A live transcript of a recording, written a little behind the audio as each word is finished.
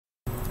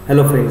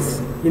Hello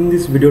friends, in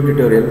this video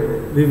tutorial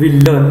we will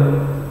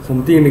learn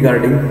something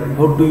regarding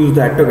how to use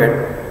the AutoCAD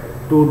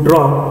to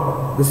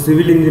draw the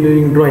civil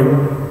engineering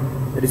drawing,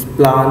 that is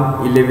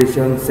plan,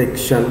 elevation,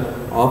 section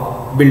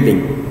of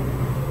building.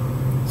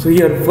 So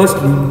here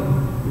firstly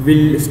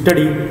we will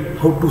study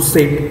how to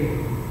set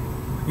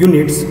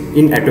units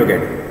in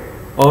AutoCAD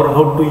or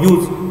how to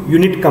use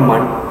unit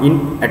command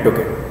in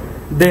AutoCAD.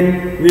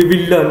 Then we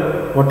will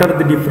learn what are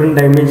the different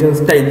dimension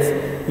styles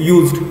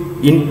used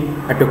in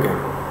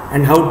AutoCAD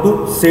and how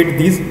to set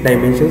these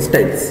dimension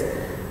styles.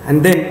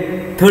 And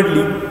then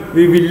thirdly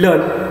we will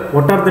learn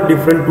what are the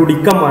different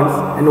 2D commands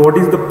and what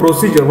is the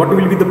procedure, what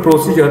will be the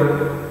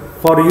procedure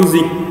for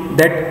using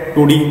that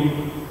 2D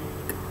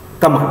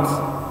commands,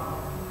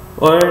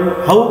 and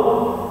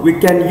how we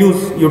can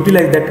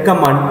utilize that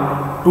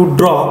command to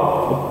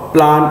draw a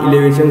plan,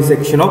 elevation,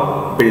 section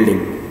of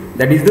building,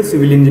 that is the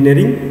civil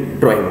engineering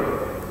drawing.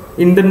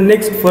 In the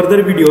next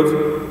further videos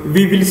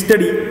we will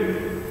study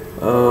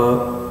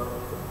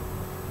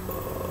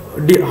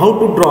how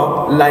to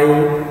draw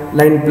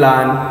line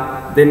plan,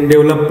 then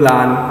develop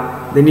plan,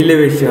 then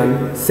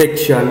elevation,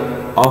 section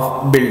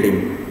of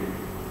building.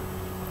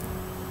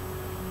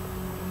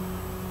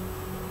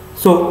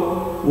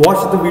 So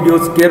watch the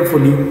videos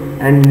carefully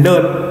and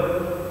learn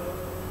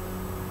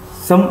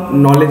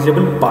some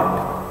knowledgeable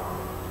part.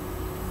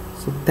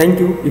 So thank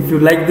you. If you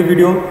like the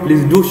video,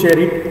 please do share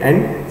it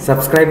and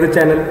subscribe the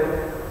channel.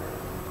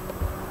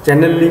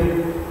 Channel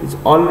link is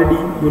already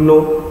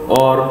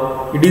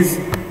or it is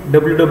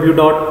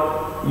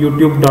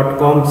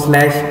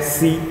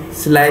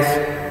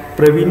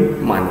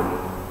www.youtube.com/c/Praveen Mani.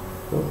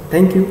 So,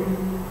 thank you.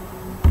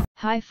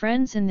 Hi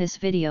friends, in this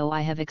video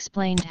I have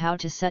explained how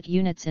to set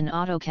units in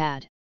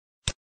AutoCAD.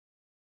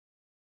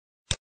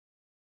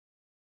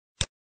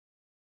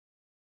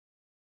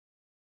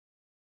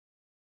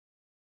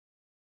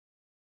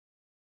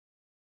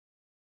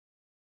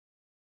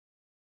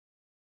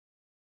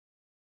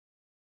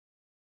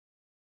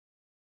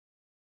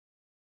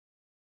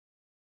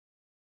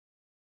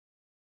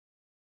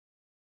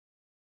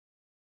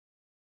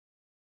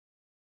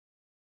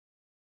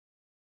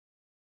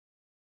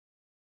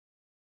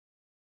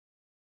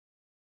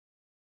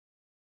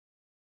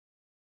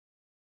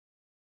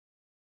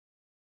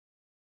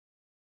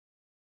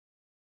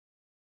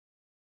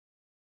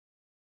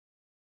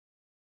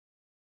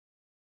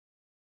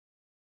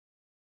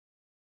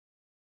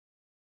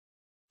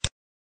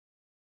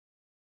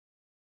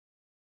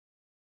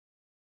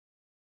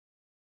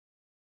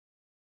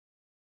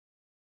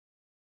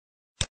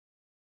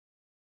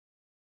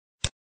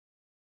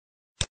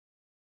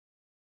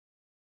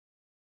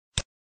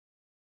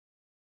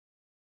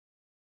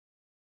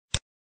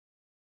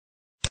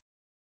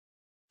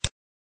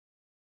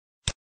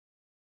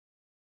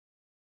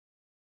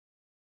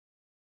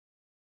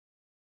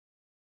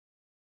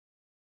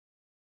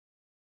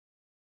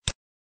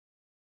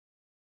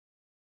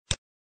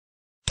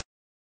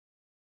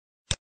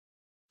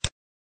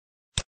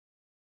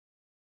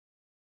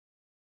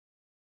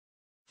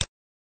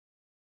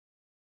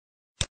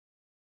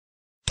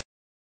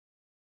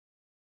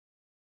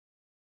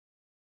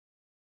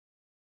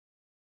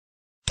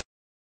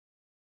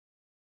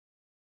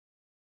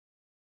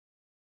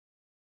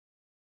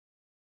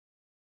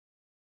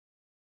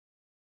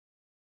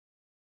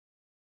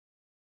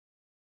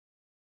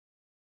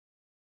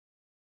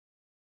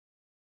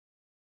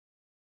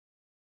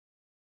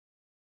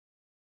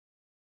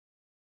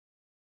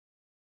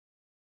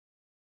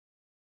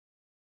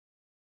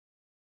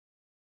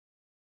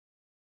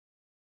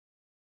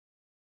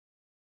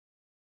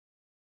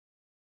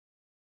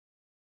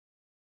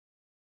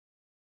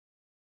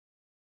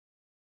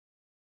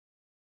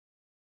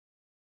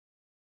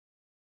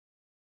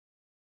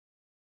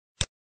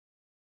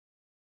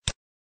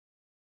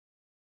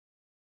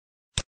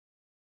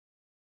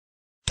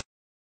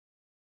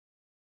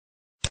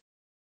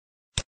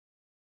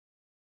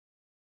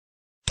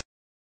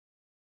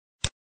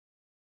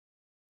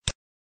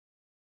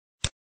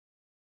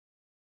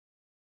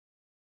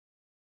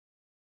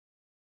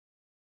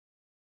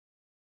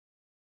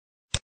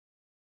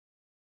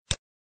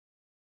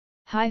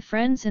 Hi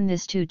friends, in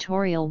this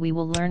tutorial we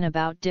will learn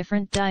about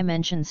different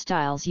dimension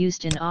styles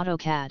used in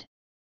AutoCAD.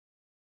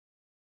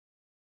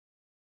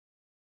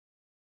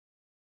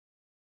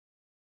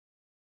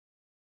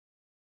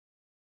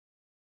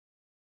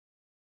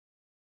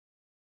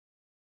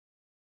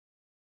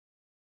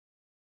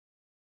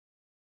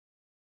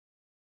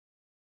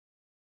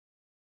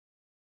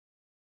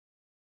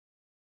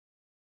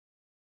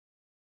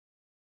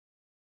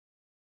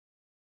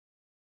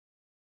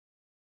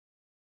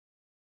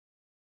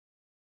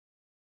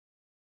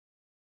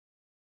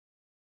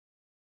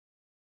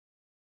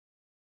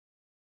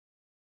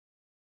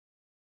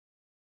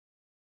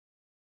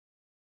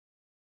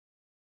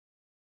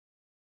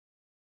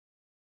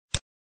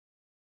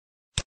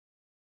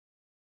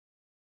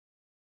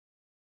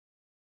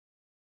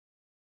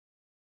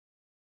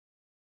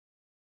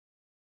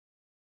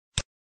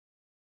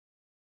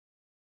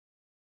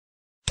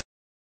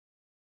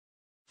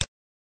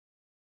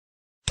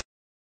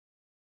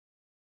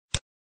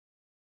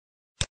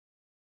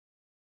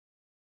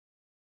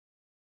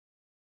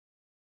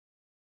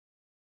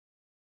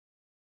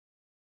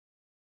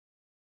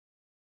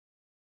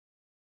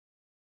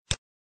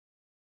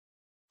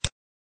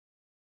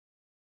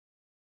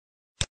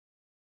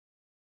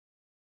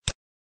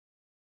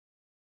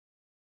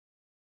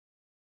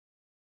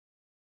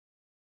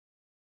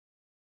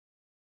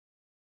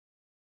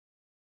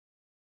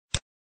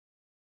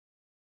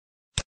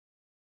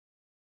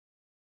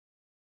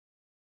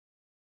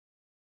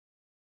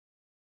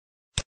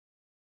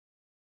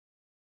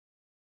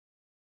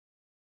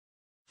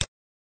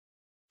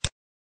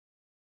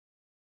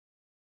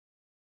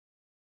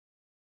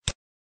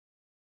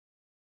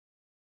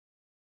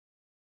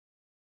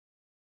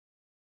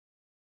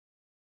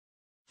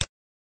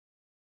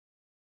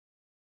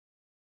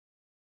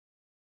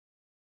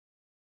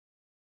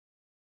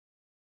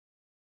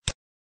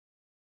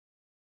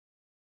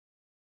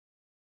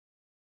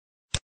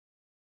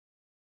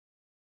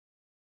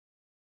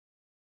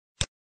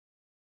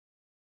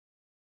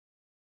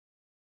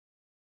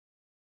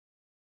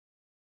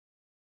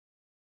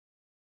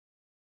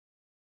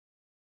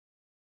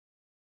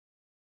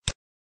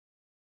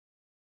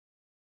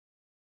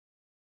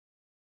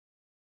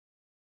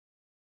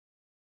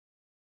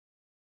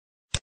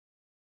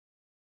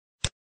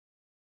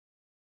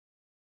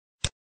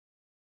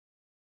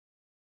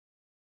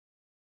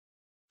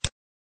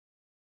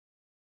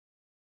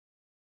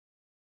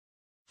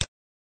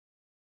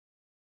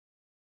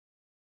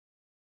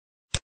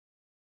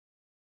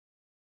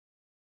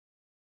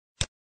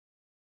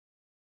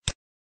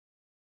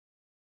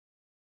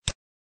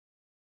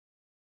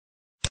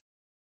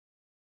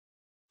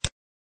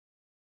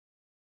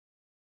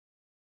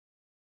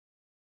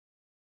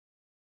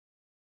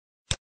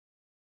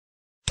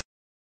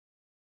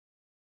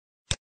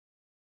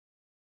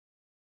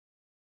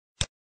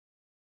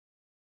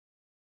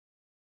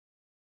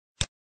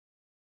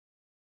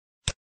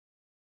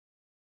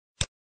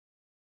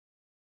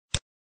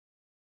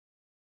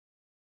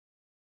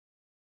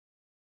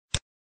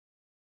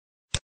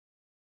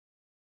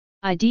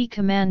 ID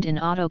command in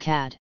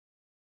AutoCAD.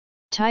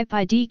 Type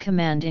ID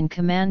command in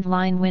command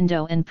line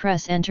window and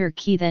press Enter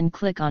key, then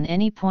click on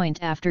any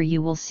point after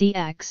you will see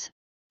X,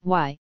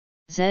 Y,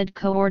 Z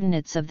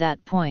coordinates of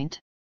that point.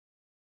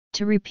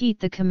 To repeat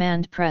the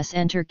command, press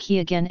Enter key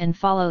again and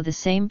follow the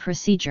same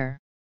procedure.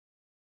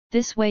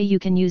 This way you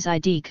can use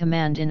ID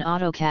command in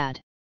AutoCAD.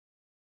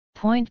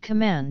 Point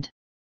command.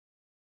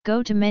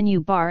 Go to menu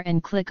bar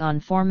and click on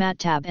Format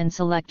tab and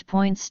select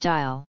Point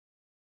Style.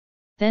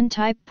 Then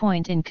type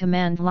point in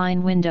command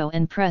line window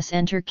and press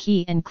Enter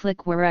key and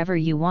click wherever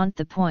you want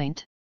the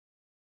point.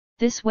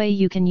 This way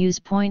you can use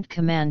point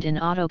command in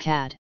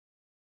AutoCAD.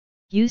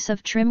 Use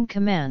of trim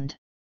command.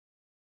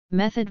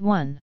 Method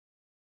 1.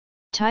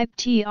 Type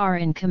TR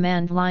in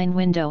command line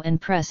window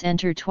and press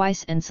Enter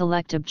twice and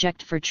select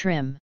object for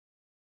trim.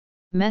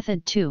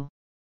 Method 2.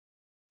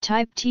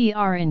 Type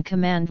TR in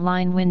command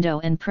line window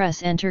and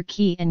press Enter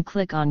key and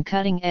click on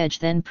cutting edge,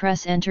 then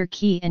press Enter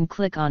key and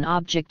click on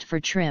object for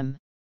trim.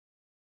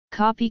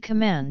 Copy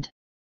command.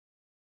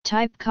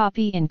 Type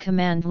copy in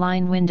command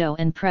line window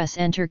and press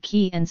Enter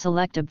key and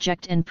select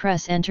object and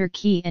press Enter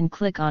key and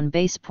click on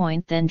base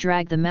point, then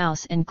drag the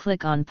mouse and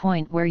click on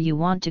point where you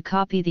want to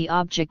copy the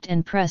object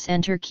and press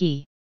Enter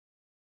key.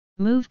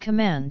 Move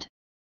command.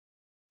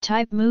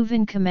 Type move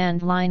in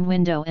command line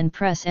window and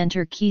press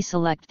Enter key,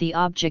 select the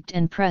object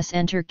and press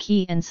Enter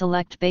key and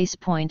select base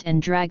point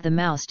and drag the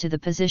mouse to the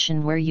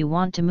position where you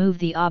want to move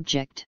the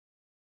object.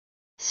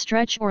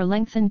 Stretch or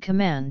lengthen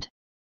command.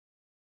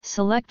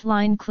 Select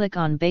line, click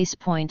on base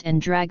point and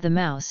drag the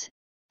mouse,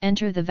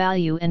 enter the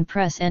value and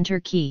press Enter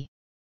key.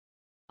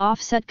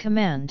 Offset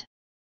command.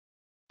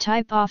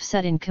 Type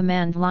offset in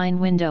command line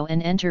window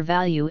and enter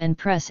value and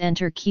press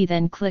Enter key,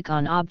 then click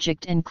on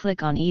object and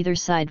click on either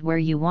side where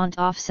you want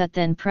offset,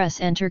 then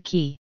press Enter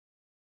key.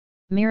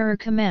 Mirror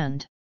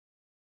command.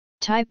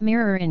 Type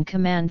mirror in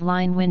command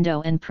line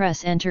window and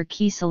press Enter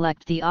key,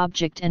 select the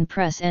object and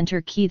press Enter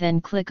key,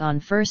 then click on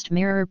first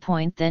mirror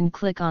point, then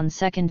click on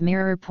second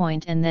mirror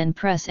point and then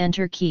press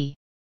Enter key.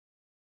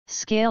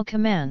 Scale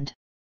command.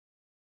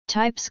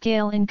 Type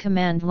scale in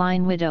command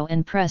line window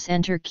and press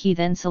Enter key,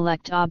 then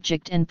select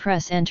object and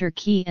press Enter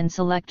key and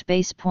select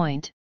base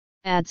point,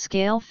 add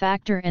scale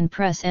factor and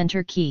press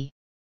Enter key.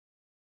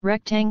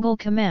 Rectangle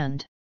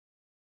command.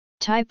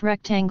 Type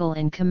rectangle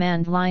in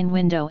command line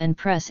window and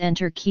press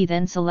Enter key,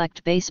 then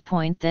select base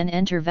point, then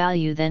enter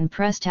value, then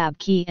press Tab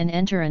key and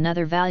enter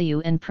another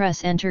value and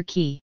press Enter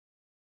key.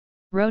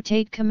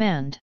 Rotate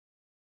command.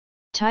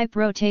 Type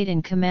rotate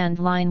in command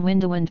line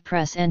window and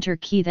press Enter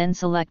key, then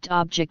select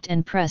object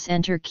and press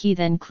Enter key,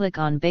 then click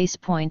on base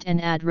point and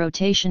add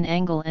rotation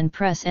angle and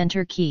press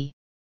Enter key.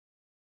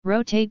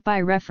 Rotate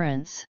by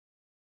reference.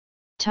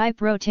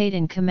 Type rotate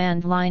in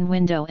command line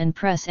window and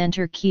press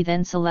Enter key,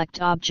 then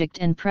select object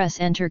and press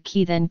Enter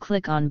key, then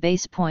click on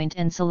base point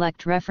and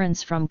select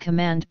reference from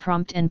command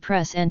prompt and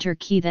press Enter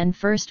key, then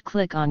first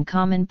click on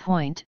common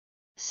point,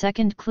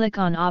 second click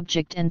on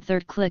object and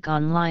third click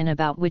on line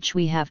about which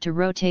we have to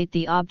rotate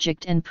the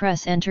object and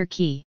press Enter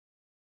key.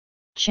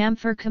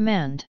 Chamfer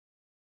command.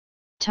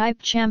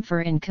 Type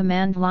chamfer in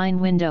command line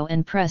window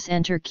and press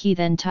Enter key,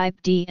 then type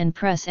D and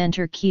press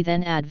Enter key,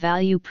 then add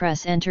value,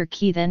 press Enter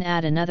key, then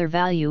add another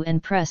value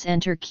and press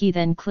Enter key,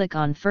 then click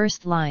on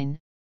first line,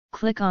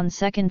 click on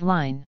second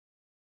line.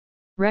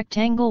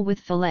 Rectangle with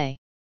fillet.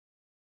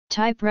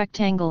 Type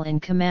rectangle in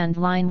command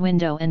line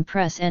window and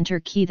press Enter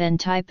key, then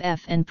type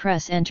F and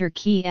press Enter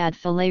key, add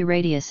fillet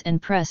radius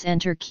and press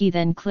Enter key,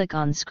 then click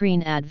on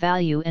screen, add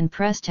value and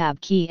press Tab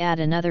key,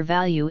 add another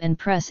value and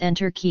press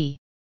Enter key.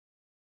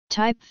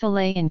 Type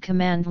fillet in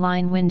command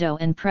line window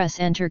and press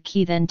Enter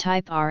key, then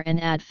type R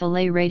and add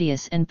fillet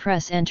radius and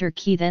press Enter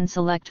key, then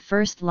select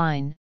first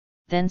line,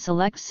 then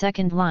select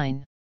second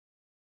line.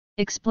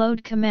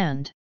 Explode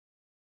command.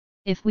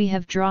 If we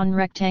have drawn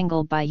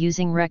rectangle by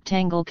using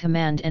rectangle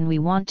command and we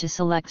want to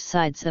select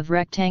sides of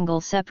rectangle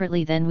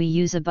separately, then we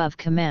use above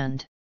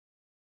command.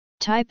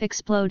 Type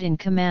explode in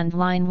command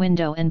line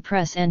window and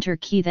press Enter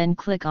key, then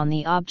click on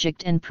the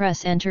object and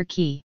press Enter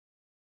key.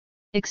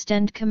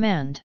 Extend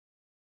command.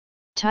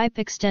 Type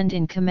extend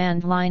in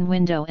command line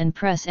window and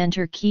press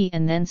Enter key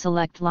and then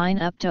select line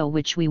up to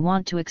which we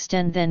want to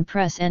extend, then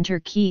press Enter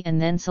key and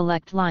then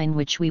select line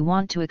which we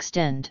want to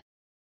extend.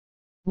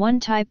 1.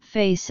 Type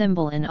phase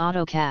symbol in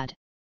AutoCAD.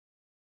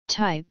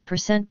 Type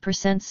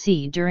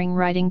 %% during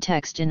writing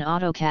text in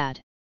AutoCAD.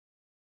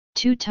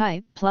 2.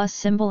 Type plus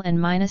symbol and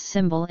minus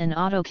symbol in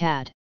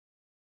AutoCAD.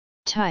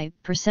 Type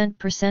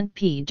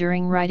 %%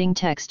 during writing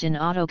text in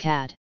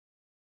AutoCAD.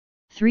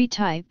 3.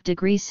 Type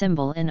degree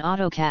symbol in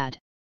AutoCAD.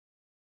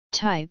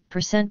 Type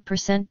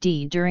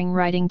 %D during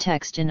writing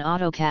text in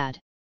AutoCAD.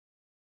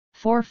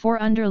 4.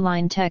 For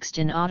underline text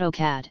in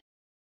AutoCAD.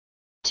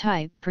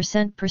 Type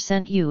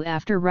 %U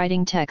after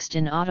writing text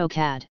in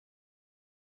AutoCAD.